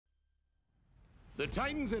The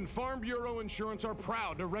Titans and Farm Bureau Insurance are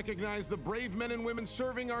proud to recognize the brave men and women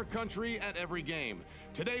serving our country at every game.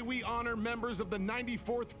 Today we honor members of the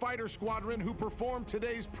 94th Fighter Squadron who performed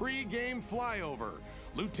today's pre-game flyover.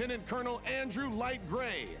 Lieutenant Colonel Andrew Light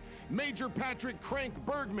Gray, Major Patrick Crank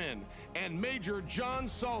Bergman, and Major John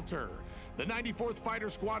Salter. The 94th Fighter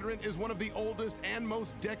Squadron is one of the oldest and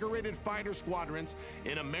most decorated fighter squadrons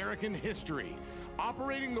in American history.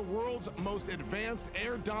 Operating the world's most advanced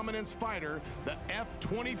air dominance fighter, the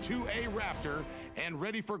F-22A Raptor, and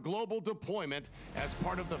ready for global deployment as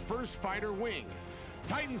part of the 1st Fighter Wing.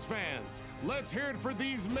 Titans fans, let's hear it for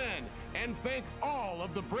these men and thank all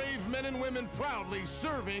of the brave men and women proudly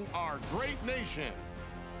serving our great nation.